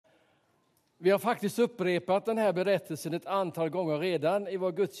Vi har faktiskt upprepat den här berättelsen ett antal gånger redan i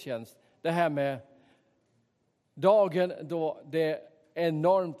vår gudstjänst. Det här med dagen då det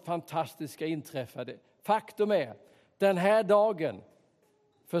enormt fantastiska inträffade. Faktum är, den här dagen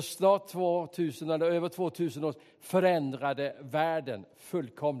för snart 2000 eller över 2000 år förändrade världen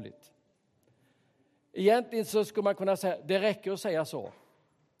fullkomligt. Egentligen så skulle man kunna säga, det räcker att säga så.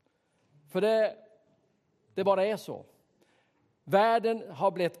 För det bara är så. Världen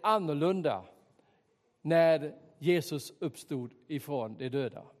har blivit annorlunda när Jesus uppstod ifrån de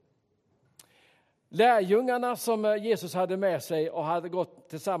döda. Lärjungarna som Jesus hade med sig och hade gått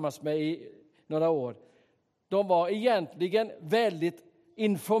tillsammans med i några år, de var egentligen väldigt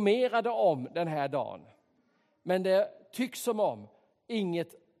informerade om den här dagen. Men det tycks som om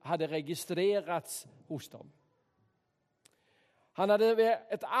inget hade registrerats hos dem. Han hade vid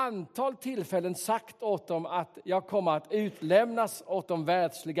ett antal tillfällen sagt åt dem att jag kommer att utlämnas åt de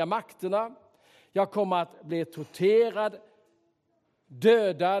världsliga makterna. Jag kommer att bli torterad,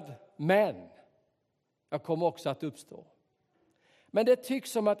 dödad, men jag kommer också att uppstå. Men det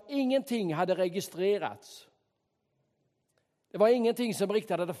tycks som att ingenting hade registrerats. Det var ingenting som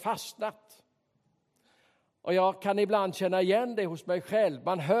riktigt hade fastnat. Och jag kan ibland känna igen det hos mig själv.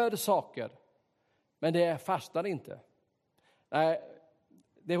 Man hör saker, men det fastnar inte. Nej,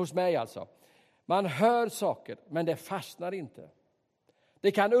 det är hos mig alltså. Man hör saker, men det fastnar inte.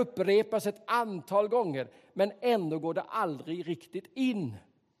 Det kan upprepas ett antal gånger, men ändå går det aldrig riktigt in.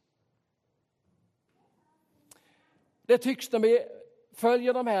 Det tycks när vi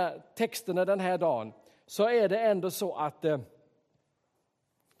följer de här texterna den här dagen, så är det ändå så att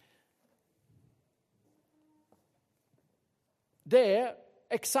det är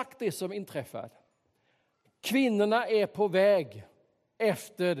exakt det som inträffar. Kvinnorna är på väg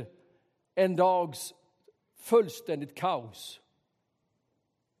efter en dags fullständigt kaos.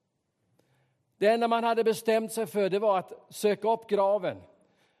 Det enda man hade bestämt sig för, det var att söka upp graven.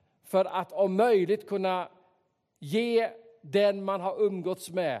 För att om möjligt kunna ge den man har umgåtts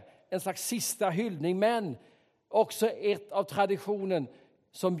med en slags sista hyllning. Men också ett av traditionen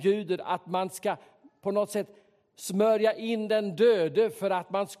som bjuder att man ska på något sätt smörja in den döde. För att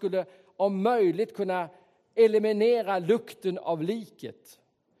man skulle om möjligt kunna eliminera lukten av liket.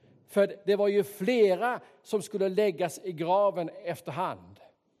 För det var ju flera som skulle läggas i graven efterhand.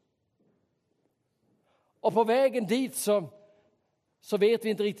 Och på vägen dit så vet vi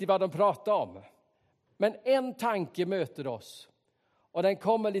inte riktigt vad de pratar om. Men en tanke möter oss. Och den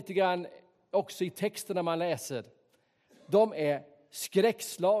kommer lite grann också i texten när man läser. De är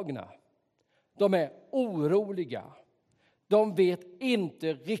skräckslagna. De är oroliga. De vet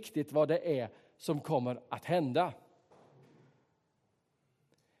inte riktigt vad det är som kommer att hända.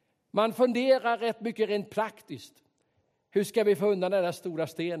 Man funderar rätt mycket rent praktiskt. Hur ska vi få undan den där stora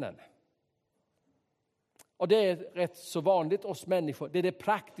stenen? Och det är rätt så vanligt oss människor. Det är det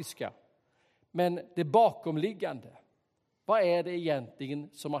praktiska. Men det bakomliggande. Vad är det egentligen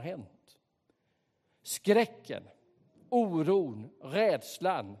som har hänt? Skräcken, oron,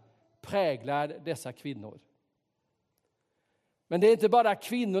 rädslan präglar dessa kvinnor. Men det är inte bara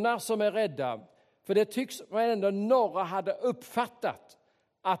kvinnorna som är rädda. För det tycks som ändå några hade uppfattat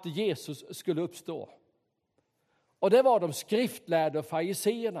att Jesus skulle uppstå. Och det var de skriftlärda och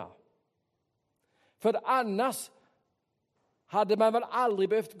fariseerna. För annars hade man väl aldrig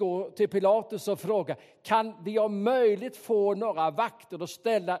behövt gå till Pilatus och fråga: kan vi om möjligt få några vakter att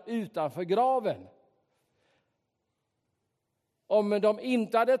ställa utanför graven? Om de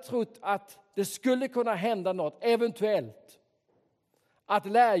inte hade trott att det skulle kunna hända något, eventuellt. Att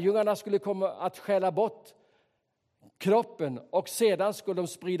lärjungarna skulle komma att skälla bort kroppen och sedan skulle de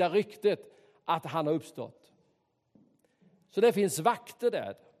sprida ryktet att han har uppstått. Så det finns vakter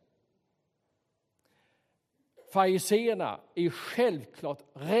där. Fariseerna är självklart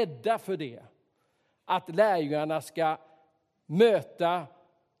rädda för det. Att lärjungarna ska möta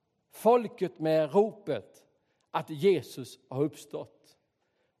folket med ropet att Jesus har uppstått.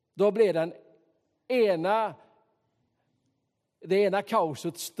 Då blir det ena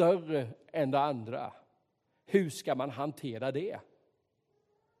kaoset större än det andra. Hur ska man hantera det?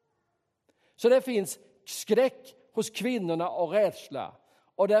 Så det finns skräck hos kvinnorna och rädsla.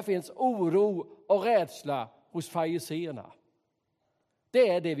 Och där finns oro och rädsla hos fariseerna. Det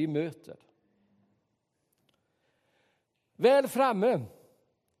är det vi möter. Väl framme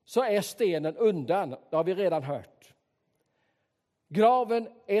så är stenen undan. Det har vi redan hört. Graven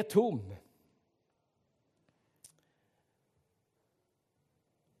är tom.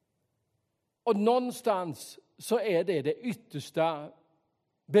 Och någonstans så är det yttersta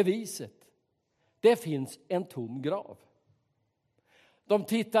beviset. Det finns en tom grav. De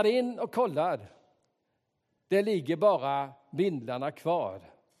tittar in och kollar. Det ligger bara bindlarna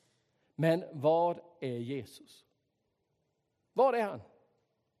kvar. Men var är Jesus? Var är han?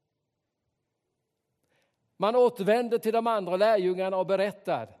 Man återvänder till de andra lärjungarna och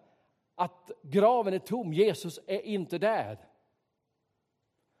berättar att graven är tom. Jesus är inte där.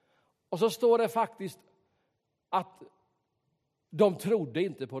 Och så står det faktiskt att de trodde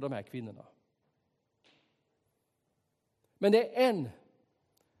inte på de här kvinnorna. Men det är en.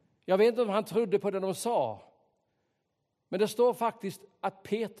 Jag vet inte om han trodde på det de sa. Men det står faktiskt att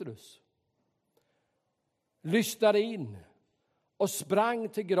Petrus lyssnade in och sprang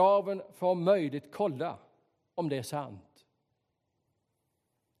till graven för att om möjligt kolla om det är sant.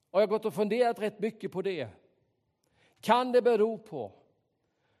 Och jag har gått och funderat rätt mycket på det. Kan det bero på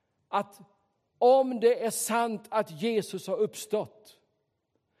att om det är sant att Jesus har uppstått,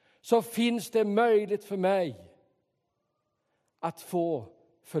 så finns det möjligt för mig att få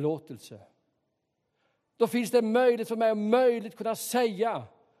förlåtelse. Då finns det möjligt för mig att möjligt kunna säga: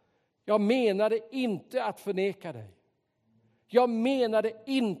 jag menade inte att förneka dig. Jag menade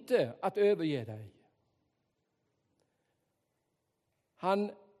inte att överge dig.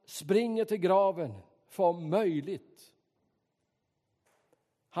 Han springer till graven för om möjligt.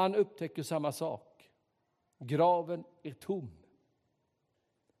 Han upptäcker samma sak. Graven är tom.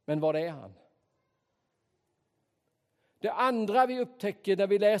 Men var är han? Det andra vi upptäcker när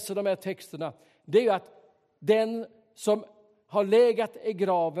vi läser de här texterna, det är att den som har legat i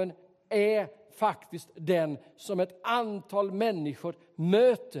graven är faktiskt den som ett antal människor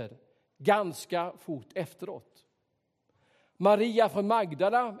möter ganska fort efteråt. Maria från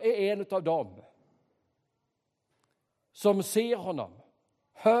Magdala är en av dem som ser honom,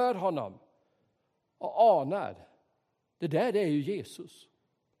 hör honom och anar. Det är ju Jesus.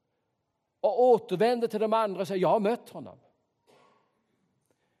 Och återvänder till de andra och säger: jag har mött honom.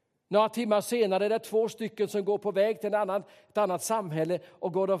 Några timmar senare är det 2 stycken som går på väg till ett annat samhälle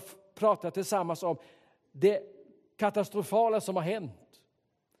och går och pratar tillsammans om det katastrofala som har hänt.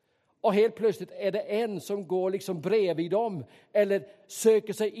 Och helt plötsligt är det en som går liksom bredvid dem eller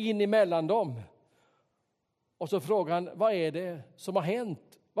söker sig in emellan dem. Och så frågar han: vad är det som har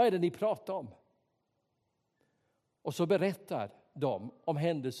hänt? Vad är det ni pratar om? Och så berättar de om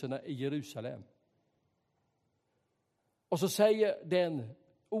händelserna i Jerusalem. Och så säger den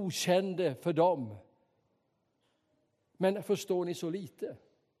okände för dem: men förstår ni så lite?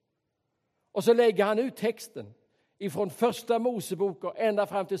 Och så lägger han ut texten ifrån första Mosebok och ända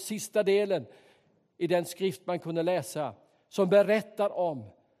fram till sista delen i den skrift man kunde läsa, som berättar om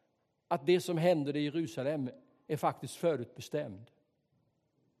att det som hände i Jerusalem är faktiskt förutbestämd.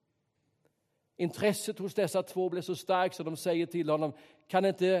 Intresset hos dessa 2 blev så starkt så de säger till honom: kan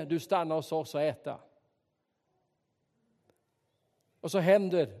inte du stanna hos oss och äta? Och så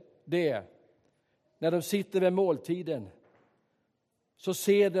händer det när de sitter vid måltiden, så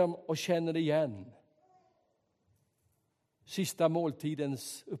ser de och känner igen sista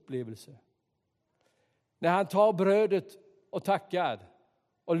måltidens upplevelse. När han tar brödet och tackar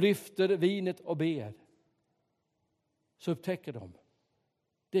och lyfter vinet och ber, så upptäcker de: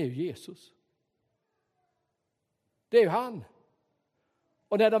 det är ju Jesus. Det är ju han.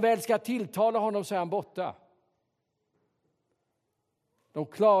 Och när de väl ska tilltala honom så är han borta. De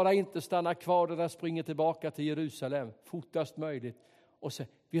klarar inte stanna kvar där de springer tillbaka till Jerusalem fortast möjligt och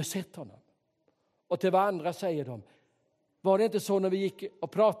säger: vi har sett honom. Och till varandra säger de: var det inte så när vi gick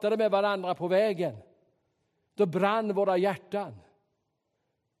och pratade med varandra på vägen? Då brann våra hjärtan.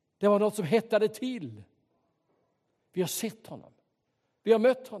 Det var något som hettade till. Vi har sett honom. Vi har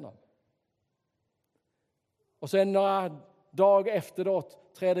mött honom. Och sen några dagar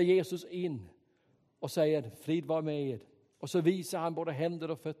efteråt träder Jesus in och säger: frid var med er. Och så visar han både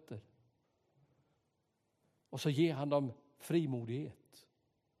händer och fötter. Och så ger han dem frimodighet.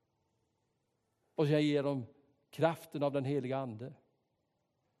 Och så ger dem kraften av den heliga ande.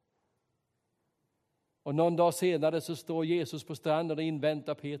 Och någon dag senare så står Jesus på stranden och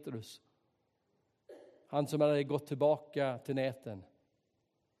inväntar Petrus. Han som hade gått tillbaka till näten.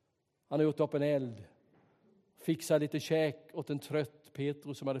 Han har gjort upp en eld. Fixat lite käk åt en trött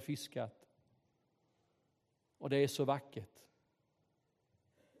Petrus som hade fiskat. Och det är så vackert.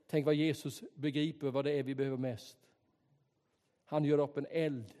 Tänk vad Jesus begriper vad det är vi behöver mest. Han gör upp en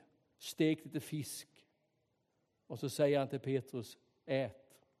eld, stekt lite fisk. Och så säger han till Petrus: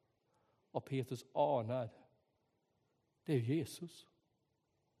 ät. Och Petrus anar: det är Jesus.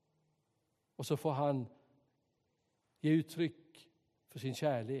 Och så får han ge uttryck för sin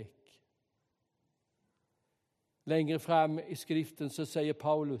kärlek. Längre fram i skriften så säger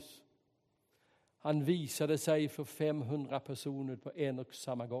Paulus Han visade sig för 500 personer på en och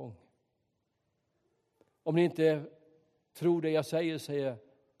samma gång. Om ni inte tror det jag säger, säger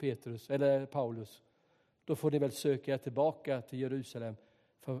Petrus eller Paulus, då får ni väl söka er tillbaka till Jerusalem.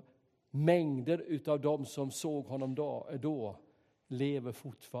 För mängder utav dem som såg honom då lever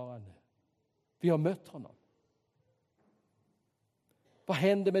fortfarande. Vi har mött honom. Vad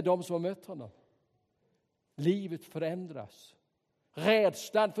händer med dem som har mött honom? Livet förändras.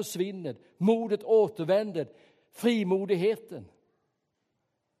 Rädslan försvinner. Modet återvänder. Frimodigheten.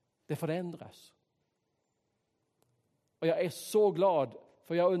 Det förändras. Och jag är så glad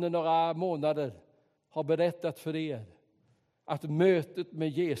för jag under några månader har berättat för er att mötet med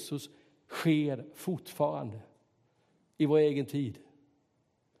Jesus sker fortfarande i vår egen tid.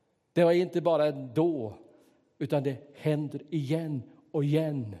 Det var inte bara då, utan det händer igen och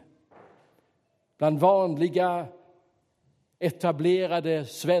igen. Bland vanliga etablerade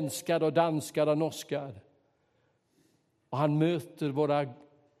svenskar och danskar och norskar. Och han möter våra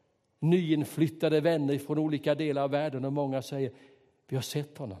nyinflyttade vänner från olika delar av världen och många säger, vi har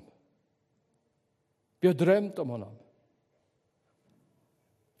sett honom. Vi har drömt om honom.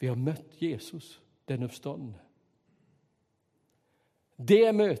 Vi har mött Jesus, den uppståndne.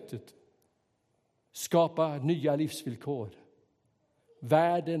 Det mötet skapar nya livsvillkor.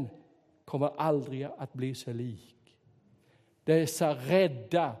 Världen kommer aldrig att bli så lik. Dessa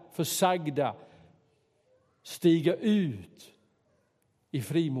rädda, försagda stiger ut i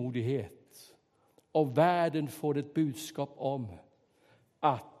frimodighet. Och världen får ett budskap om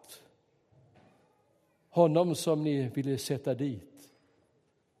att honom som ni ville sätta dit,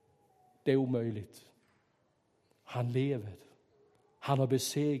 det är omöjligt. Han lever. Han har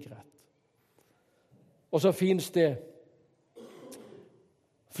besegrat. Och så finns det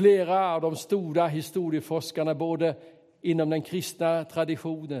flera av de stora historieforskarna, både inom den kristna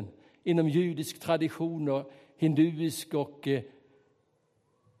traditionen, inom judisk tradition och hinduisk och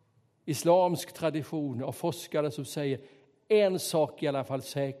islamsk tradition, och forskare som säger en sak i alla fall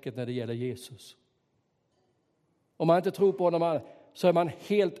säkert när det gäller Jesus. Om man inte tror på honom så är man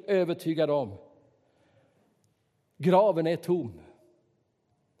helt övertygad om graven är tom.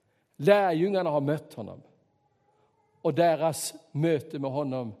 Lärjungarna har mött honom. Och deras möte med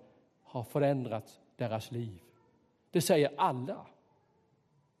honom har förändrat deras liv. Det säger alla.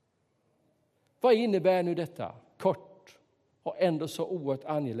 Vad innebär nu detta? Kort och ändå så oerhört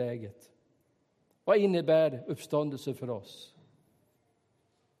angeläget. Vad innebär uppståndelse för oss?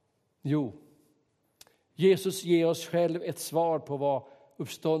 Jo, Jesus ger oss själv ett svar på vad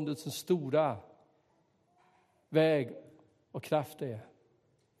uppståndelsens stora väg och kraft är.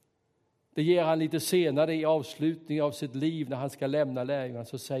 Det ger han lite senare i avslutningen av sitt liv när han ska lämna lärjungarna.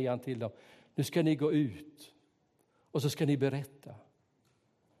 Så säger han till dem, nu ska ni gå ut och så ska ni berätta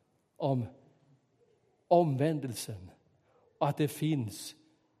om omvändelsen och att det finns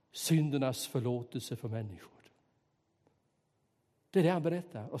syndernas förlåtelse för människor. Det är det han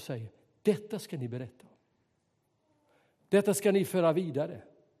berättar och säger, detta ska ni berätta om. Detta ska ni föra vidare.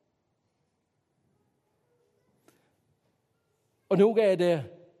 Och nog är det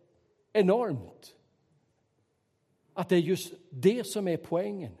enormt att det är just det som är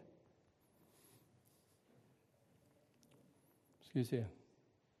poängen. Ska vi se.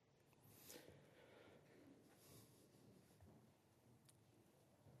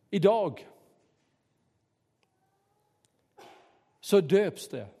 Idag så döps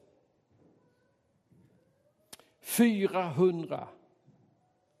det 400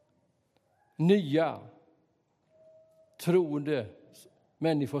 nya troende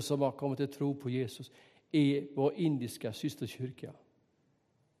människor som har kommit att tro på Jesus i vår indiska systerkyrka.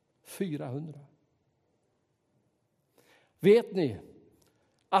 400. Vet ni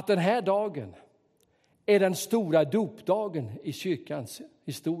att den här dagen är den stora dopdagen i kyrkans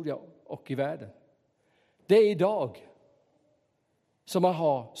historia och i världen? Det är idag som man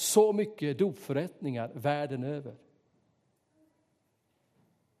har så mycket dopförrättningar världen över.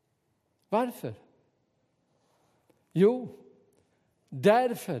 Varför? Jo,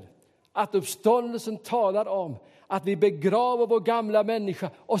 därför att uppståndelsen talar om att vi begraver vår gamla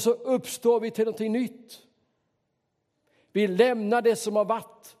människa och så uppstår vi till någonting nytt. Vi lämnar det som har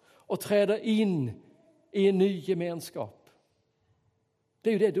varit och träder in i en ny gemenskap. Det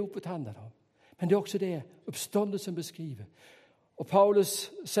är ju det dopet handlar om. Men det är också det uppståndelsen beskriver. Och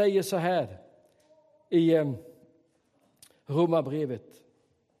Paulus säger så här i Romarbrevet.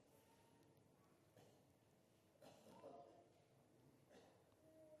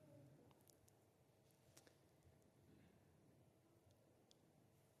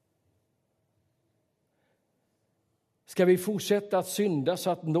 Ska vi fortsätta att synda så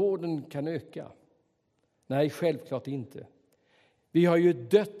att nåden kan öka? Nej, självklart inte. Vi har ju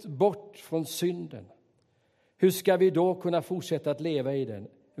dött bort från synden. Hur ska vi då kunna fortsätta att leva i den?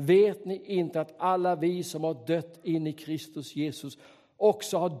 Vet ni inte att alla vi som har dött in i Kristus Jesus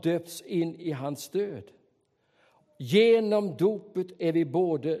också har döpts in i hans död? Genom dopet är vi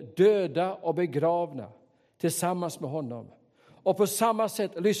både döda och begravna tillsammans med honom. Och på samma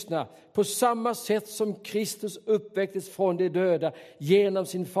sätt, lyssna, på samma sätt som Kristus uppväcktes från de döda genom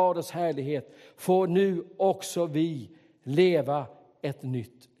sin faders härlighet får nu också vi leva ett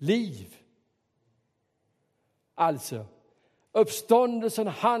nytt liv. Alltså, uppståndelsen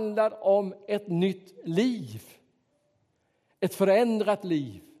handlar om ett nytt liv. Ett förändrat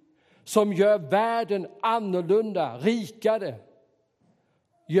liv som gör världen annorlunda, rikare.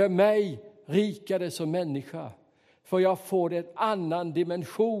 Gör mig rikare som människa. För jag får en annan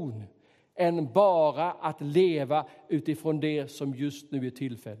dimension än bara att leva utifrån det som just nu är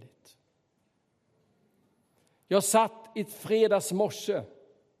tillfälligt. Jag satt i ett fredagsmorse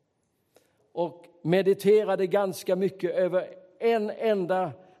och mediterade ganska mycket över en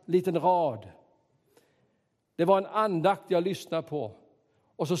enda liten rad. Det var en andakt jag lyssnade på.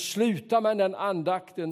 Och så slutar man den andakten